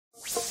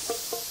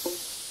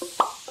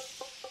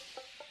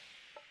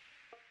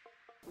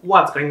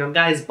What's going on,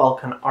 guys?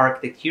 Balkan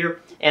Architect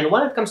here, and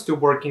when it comes to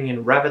working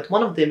in Revit,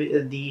 one of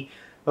the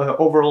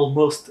overall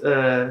most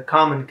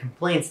common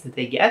complaints that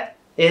I get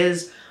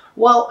is,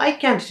 well, I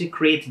can't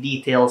create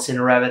details in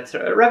Revit.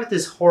 Revit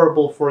is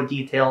horrible for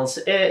details.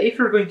 If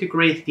you're going to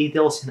create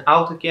details in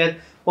AutoCAD,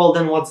 well,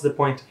 then what's the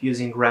point of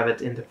using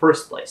Revit in the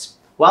first place?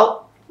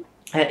 Well,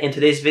 in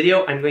today's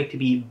video, I'm going to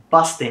be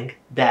busting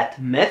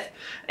that myth,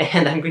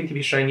 and I'm going to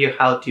be showing you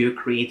how to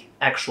create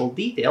actual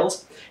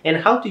details and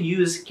how to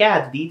use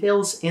CAD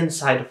details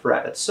inside of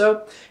Revit.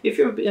 So if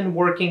you've been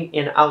working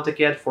in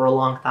AutoCAD for a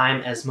long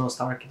time, as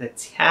most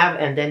architects have,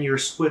 and then you're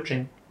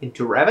switching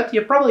into Revit,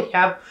 you probably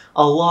have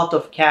a lot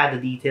of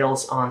CAD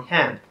details on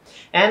hand.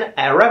 And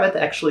Revit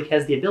actually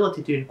has the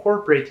ability to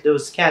incorporate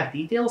those CAD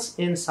details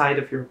inside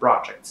of your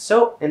project.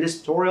 So in this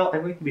tutorial,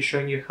 I'm going to be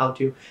showing you how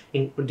to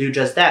do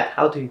just that,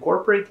 how to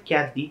incorporate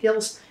CAD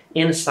details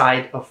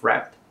inside of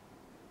Revit.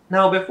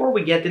 Now, before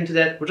we get into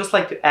that, we'd just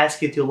like to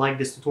ask you to like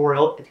this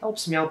tutorial. It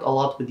helps me out a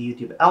lot with the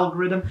YouTube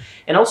algorithm.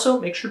 And also,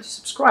 make sure to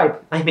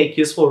subscribe. I make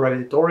useful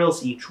Revit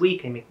tutorials each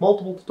week. I make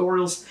multiple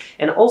tutorials.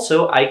 And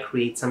also, I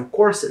create some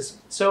courses.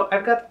 So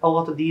I've got a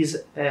lot of these,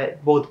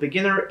 both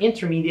beginner,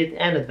 intermediate,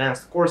 and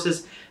advanced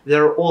courses.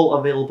 They're all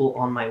available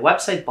on my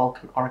website,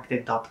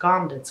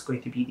 balkanarchitect.com. That's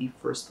going to be the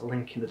first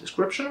link in the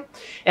description.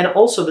 And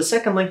also, the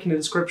second link in the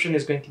description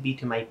is going to be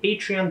to my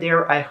Patreon.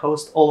 There, I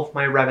host all of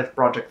my Revit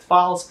project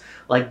files,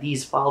 like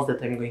these files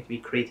that I'm going to be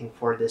creating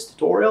for this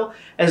tutorial,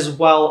 as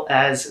well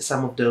as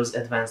some of those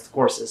advanced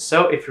courses.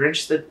 So if you're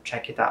interested,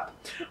 check it out.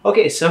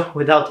 Okay, so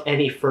without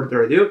any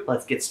further ado,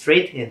 let's get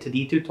straight into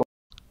the tutorial.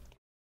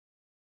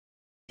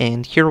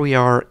 And here we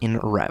are in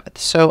Revit.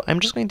 So I'm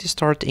just going to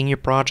start a new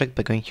project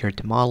by going here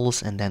to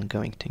Models and then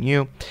going to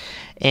New.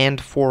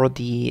 And for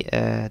the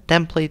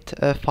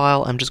template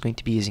file, I'm just going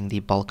to be using the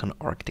Balkan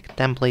Architect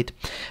template.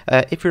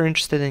 If you're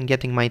interested in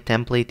getting my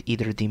template,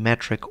 either the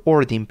metric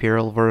or the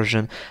imperial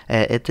version,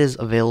 it is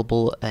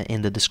available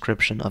in the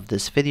description of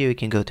this video. You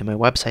can go to my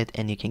website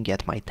and you can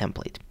get my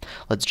template.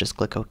 Let's just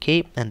click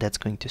OK, and that's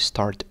going to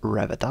start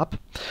Revit up.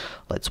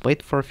 Let's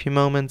wait for a few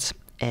moments,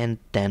 and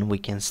then we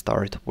can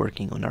start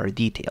working on our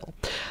detail.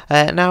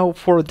 Now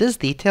for this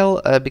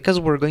detail, because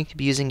we're going to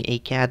be using a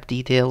CAD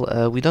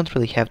detail, we don't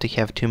really have to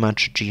have too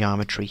much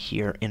geometry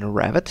here in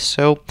Revit,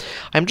 so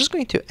I'm just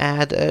going to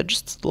add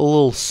just a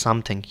little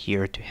something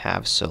here to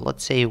have. So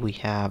let's say we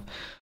have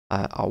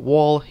a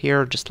wall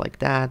here, just like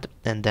that,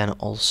 and then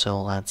also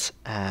let's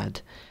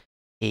add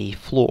a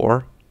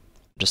floor,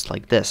 just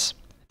like this.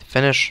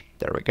 Finish,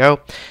 there we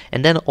go.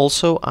 And then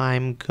also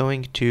I'm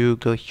going to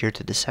go here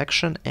to the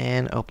section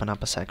and open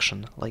up a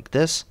section like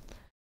this,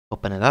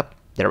 open it up,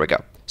 there we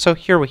go. So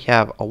here we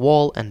have a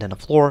wall and then a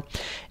floor,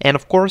 and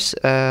of course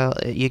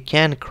you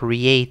can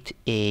create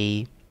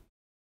a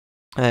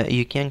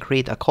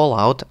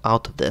callout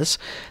out of this,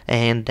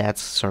 and that's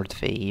sort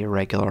of a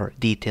regular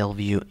detail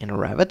view in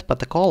Revit. But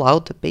the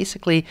callout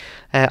basically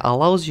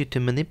allows you to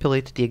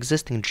manipulate the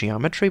existing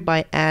geometry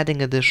by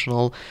adding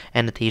additional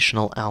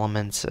annotational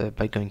elements.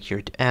 By going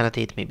here to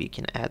annotate, maybe you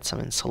can add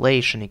some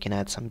insulation, you can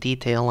add some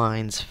detail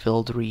lines,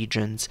 filled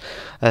regions,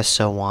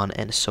 so on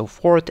and so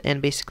forth.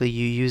 And basically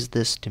you use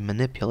this to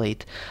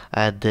manipulate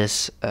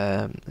this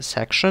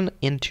section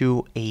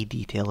into a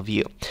detail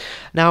view.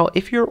 Now,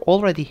 if you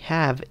already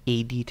have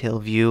a detail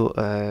view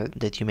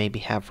that you maybe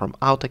have from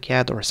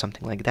AutoCAD or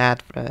something like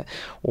that,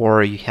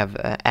 or you have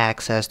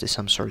access to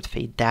some sort of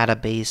a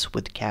database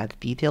with CAD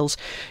details,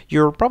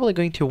 you're probably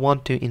going to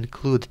want to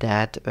include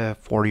that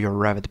for your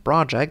Revit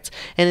projects,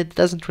 and it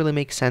doesn't really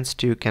make sense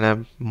to kind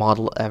of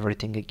model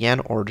everything again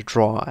or to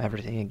draw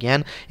everything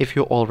again if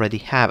you already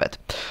have it.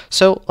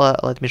 So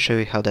let me show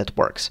you how that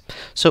works.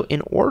 So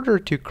in order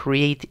to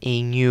create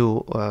a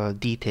new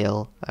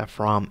detail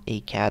from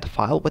a CAD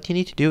file, what you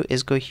need to do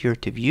is go here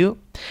to View,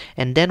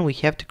 and then we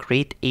have to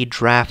create a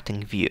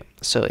drafting view.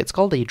 So it's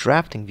called a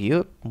drafting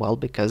view, well,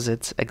 because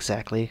it's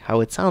exactly how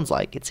it sounds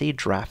like. It's a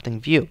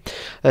drafting view.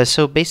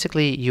 So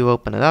basically you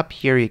open it up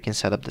here, you can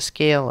set up the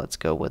scale. Let's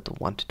go with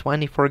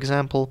 1:20, for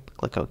example,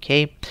 click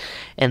OK.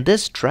 And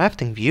this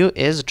drafting view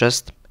is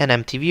just an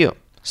empty view.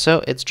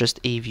 So it's just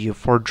a view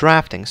for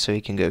drafting. So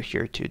you can go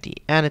here to the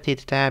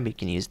Annotate tab, you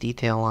can use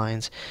detail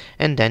lines,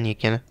 and then you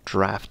can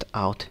draft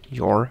out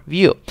your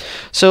view.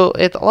 So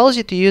it allows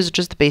you to use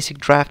just basic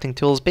drafting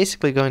tools,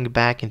 basically going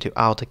back into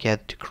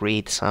AutoCAD to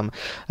create some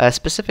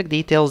specific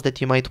details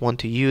that you might want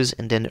to use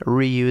and then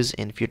reuse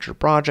in future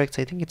projects.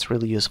 I think it's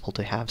really useful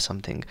to have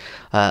something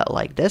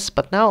like this.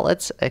 But now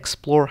let's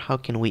explore how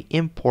can we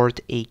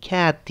import a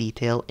CAD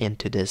detail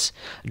into this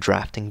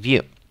drafting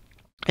view.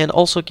 And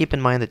also keep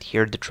in mind that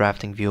here the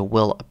drafting view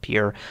will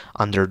appear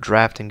under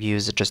drafting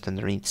views, just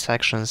underneath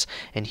sections,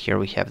 and here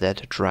we have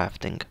that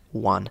drafting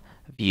 1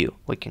 view.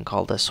 We can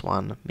call this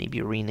one,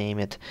 maybe rename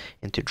it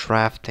into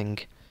drafting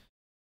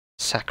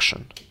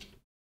section.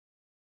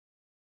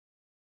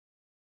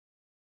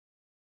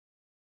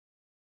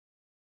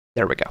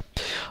 There we go.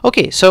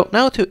 Okay, so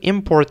now to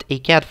import a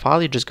CAD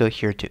file, you just go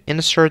here to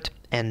Insert,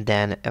 and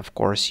then of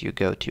course you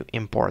go to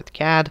import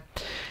CAD,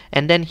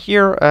 and then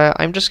here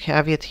I'm just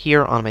have it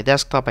here on my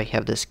desktop. I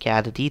have this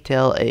CAD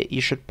detail.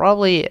 You should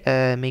probably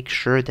make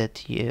sure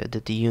that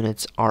the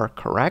units are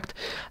correct.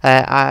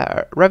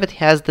 Revit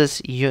has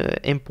this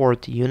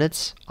import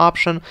units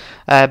option,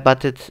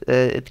 but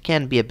it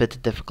can be a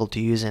bit difficult to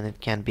use, and it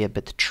can be a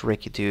bit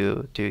tricky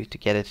to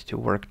get it to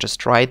work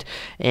just right,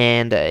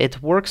 and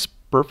it works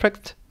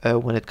perfect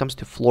when it comes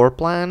to floor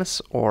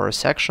plans or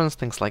sections,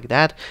 things like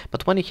that,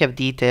 but when you have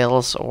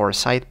details or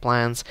site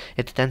plans,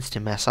 it tends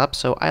to mess up.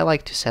 So I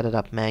like to set it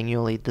up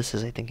manually. This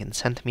is, I think, in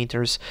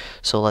centimeters,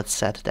 so let's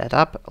set that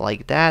up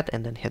like that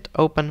and then hit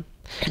open,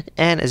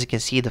 and as you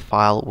can see, the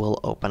file will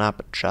open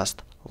up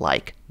just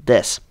like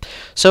this.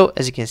 So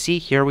as you can see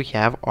here, we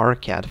have our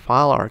CAD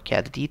file, our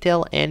CAD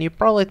detail, and you're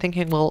probably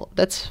thinking, well,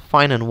 that's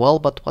fine and well,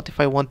 but what if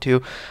I want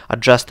to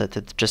adjust it?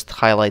 It just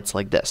highlights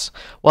like this.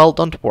 Well,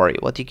 don't worry.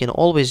 What you can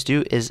always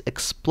do is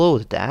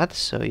explode that.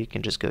 So you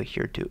can just go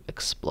here to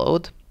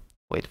explode.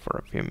 Wait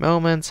for a few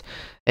moments.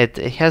 It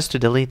has to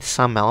delete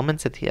some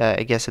elements.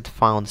 I guess it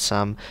found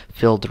some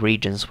filled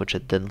regions which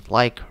it didn't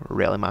like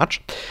really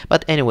much.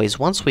 But anyways,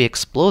 once we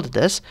explode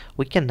this,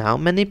 we can now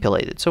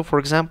manipulate it. So for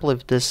example,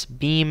 if this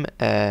beam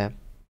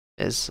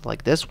is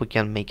like this, we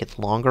can make it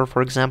longer.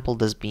 For example,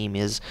 this beam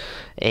is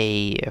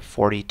a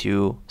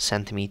 42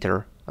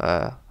 centimeter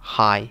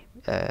high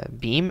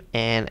beam,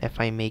 and if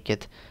I make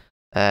it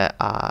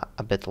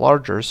a bit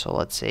larger, so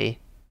let's say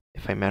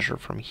if I measure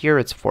from here,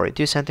 it's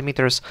 42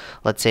 centimeters.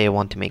 Let's say I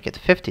want to make it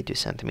 52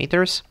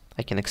 centimeters.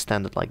 I can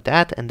extend it like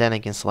that, and then I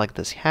can select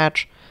this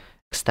hatch,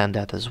 extend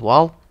that as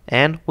well,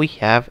 and we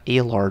have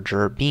a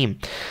larger beam.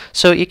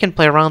 So you can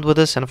play around with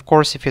this, and of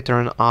course, if you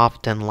turn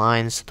off thin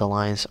lines, the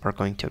lines are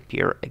going to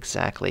appear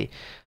exactly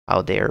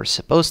how they're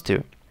supposed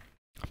to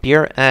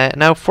appear.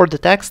 Now for the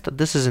text,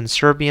 this is in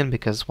Serbian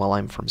because, well,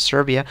 I'm from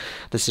Serbia.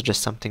 This is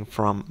just something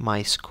from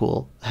my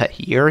school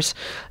years,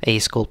 a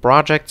school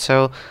project.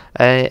 So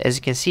as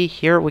you can see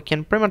here, we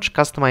can pretty much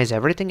customize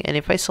everything, and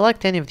if I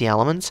select any of the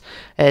elements,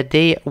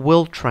 they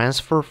will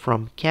transfer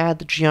from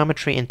CAD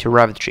geometry into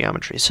Revit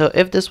geometry. So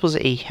if this was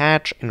a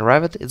hatch in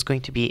Revit, it's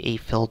going to be a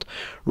filled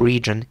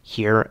region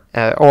here,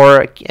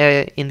 or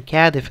in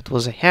CAD, if it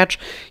was a hatch,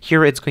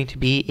 here it's going to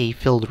be a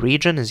filled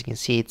region. As you can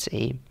see, it's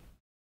a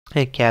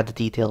CAD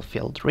detail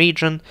filled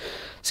region.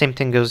 Same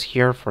thing goes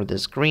here for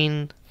this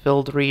green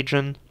filled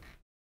region,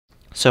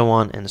 so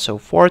on and so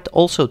forth.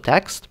 Also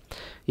text,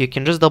 you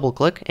can just double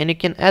click and you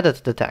can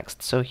edit the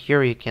text. So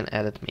here you can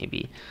edit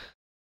maybe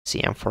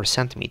cm 4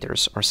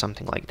 centimeters or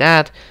something like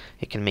that.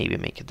 You can maybe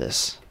make it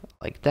this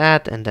like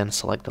that, and then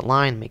select the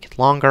line, make it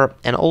longer.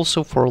 And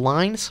also for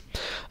lines,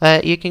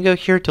 you can go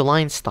here to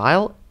line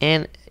style,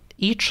 and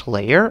each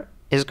layer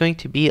is going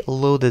to be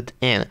loaded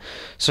in.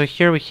 So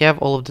here we have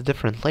all of the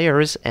different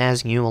layers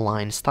as new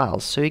line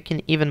styles. So you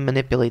can even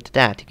manipulate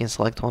that. You can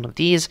select one of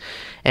these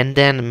and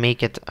then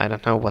make it, I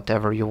don't know,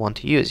 whatever you want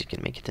to use. You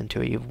can make it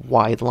into a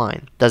wide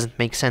line. Doesn't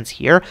make sense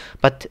here,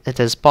 but it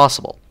is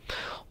possible.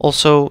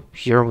 Also,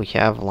 here we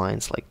have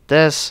lines like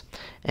this,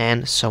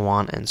 and so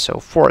on and so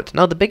forth.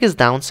 Now, the biggest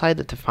downside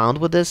that I found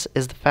with this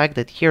is the fact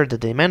that here the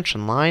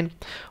dimension line,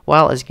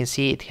 well, as you can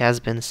see, it has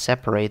been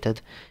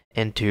separated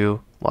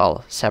into,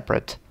 well,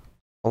 separate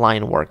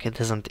line work.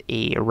 It isn't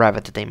a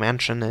Revit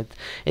dimension.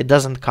 It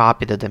doesn't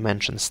copy the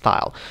dimension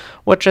style,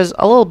 which is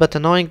a little bit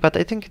annoying, but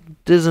I think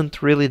it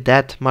isn't really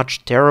that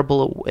much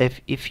terrible.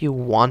 If you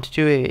want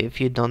to,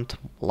 if you don't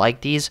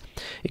like these,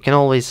 you can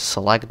always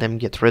select them,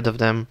 get rid of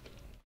them,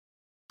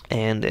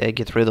 and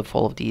get rid of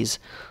all of these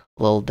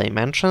little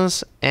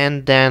dimensions,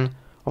 and then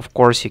of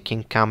course you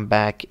can come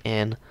back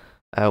in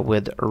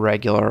with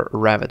regular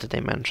Revit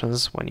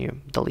dimensions when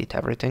you delete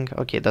everything.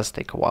 Okay, it does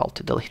take a while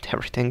to delete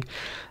everything,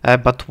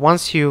 but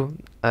once you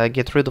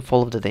get rid of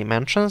all of the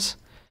dimensions,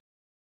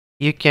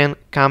 you can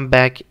come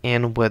back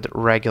in with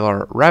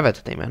regular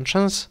Revit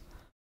dimensions,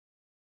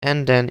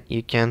 and then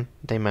you can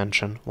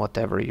dimension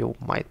whatever you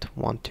might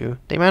want to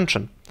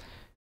dimension,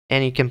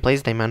 and you can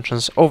place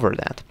dimensions over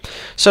that.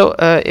 So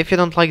if you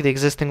don't like the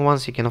existing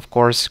ones, you can of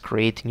course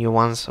create new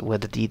ones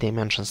with the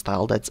dimension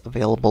style that's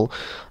available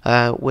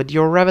with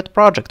your Revit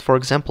project. For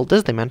example,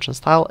 this dimension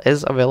style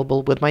is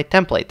available with my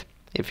template.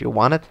 If you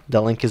want it, the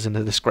link is in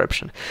the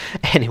description.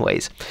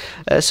 Anyways,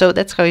 so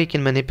that's how you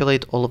can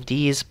manipulate all of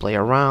these, play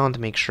around,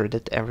 make sure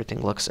that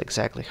everything looks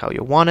exactly how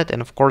you want it.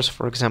 And of course,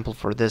 for example,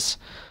 for this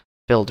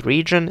filled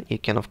region, you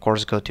can of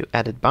course go to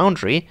edit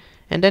boundary,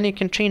 and then you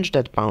can change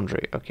that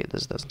boundary. Okay,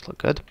 this doesn't look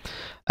good,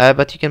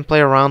 but you can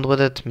play around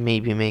with it,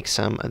 maybe make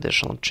some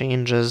additional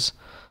changes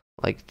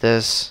like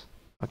this.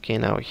 Okay,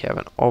 now we have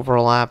an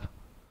overlap.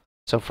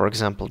 So for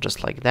example,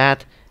 just like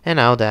that, and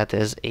now that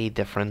is a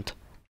different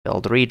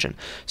filled region.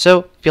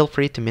 So feel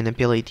free to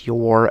manipulate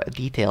your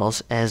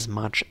details as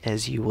much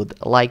as you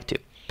would like to.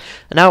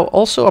 Now,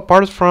 also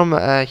apart from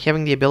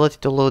having the ability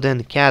to load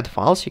in CAD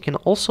files, you can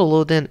also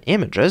load in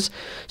images.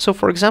 So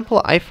for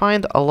example, I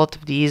find a lot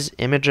of these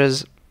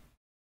images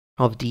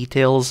of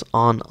details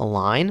on a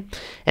line,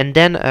 and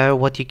then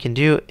what you can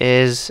do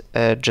is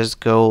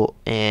just go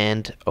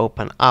and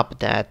open up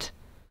that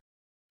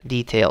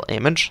detail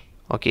image.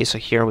 Okay, so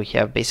here we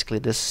have basically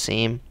this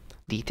same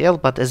detail,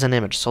 but as an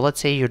image. So let's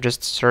say you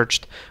just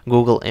searched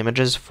Google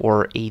Images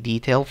for a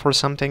detail for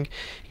something.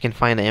 You can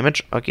find the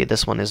image. Okay,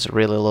 this one is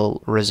really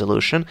low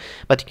resolution,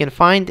 but you can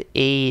find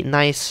a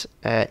nice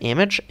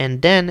image,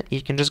 and then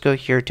you can just go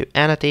here to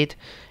annotate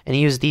and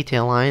use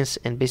detail lines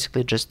and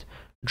basically just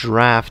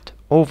draft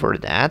over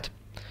that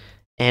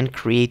and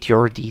create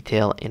your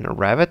detail in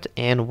Revit.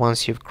 And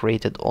once you've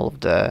created all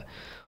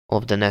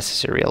of the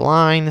necessary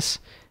lines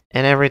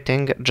and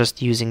everything,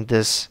 just using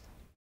this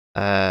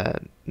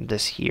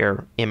this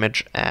here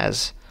image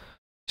as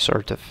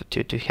sort of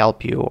to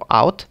help you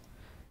out.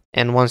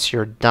 And once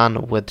you're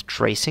done with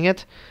tracing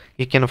it,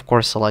 you can of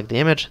course select the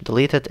image,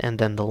 delete it, and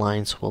then the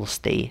lines will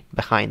stay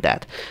behind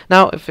that.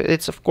 Now, if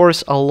it's of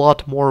course a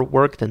lot more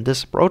work than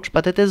this approach,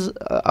 but it is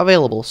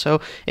available. So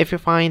if you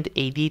find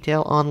a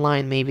detail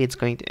online, maybe it's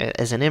going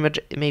to, as an image,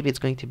 maybe it's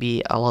going to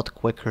be a lot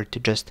quicker to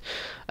just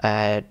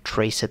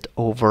trace it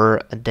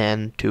over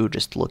than to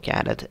just look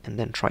at it and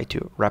then try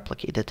to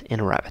replicate it in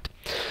Revit.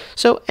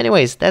 So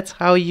anyways, that's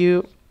how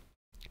you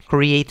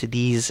create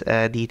these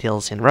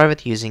details in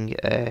Revit using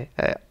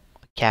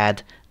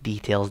CAD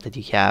details that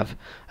you have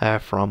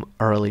from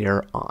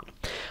earlier on.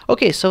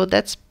 Okay, so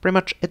that's pretty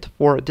much it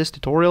for this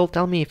tutorial.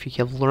 Tell me if you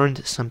have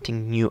learned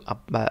something new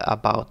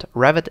about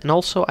Revit, and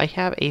also I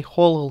have a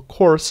whole little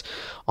course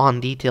on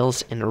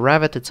details in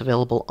Revit. It's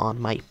available on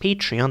my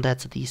Patreon.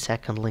 That's the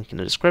second link in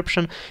the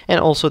description, and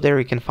also there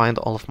you can find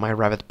all of my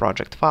Revit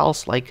project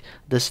files like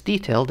this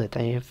detail that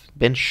I have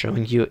been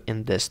showing you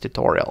in this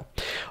tutorial.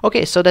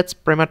 Okay, so that's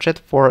pretty much it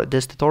for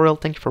this tutorial.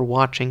 Thank you for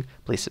watching.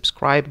 Please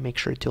subscribe, make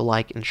sure to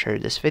like and share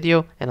this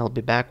video, and I'll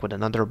be back with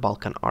another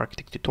Balkan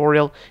Architect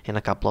tutorial in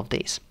a couple of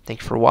days.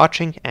 Thank you for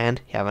watching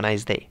and have a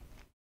nice day.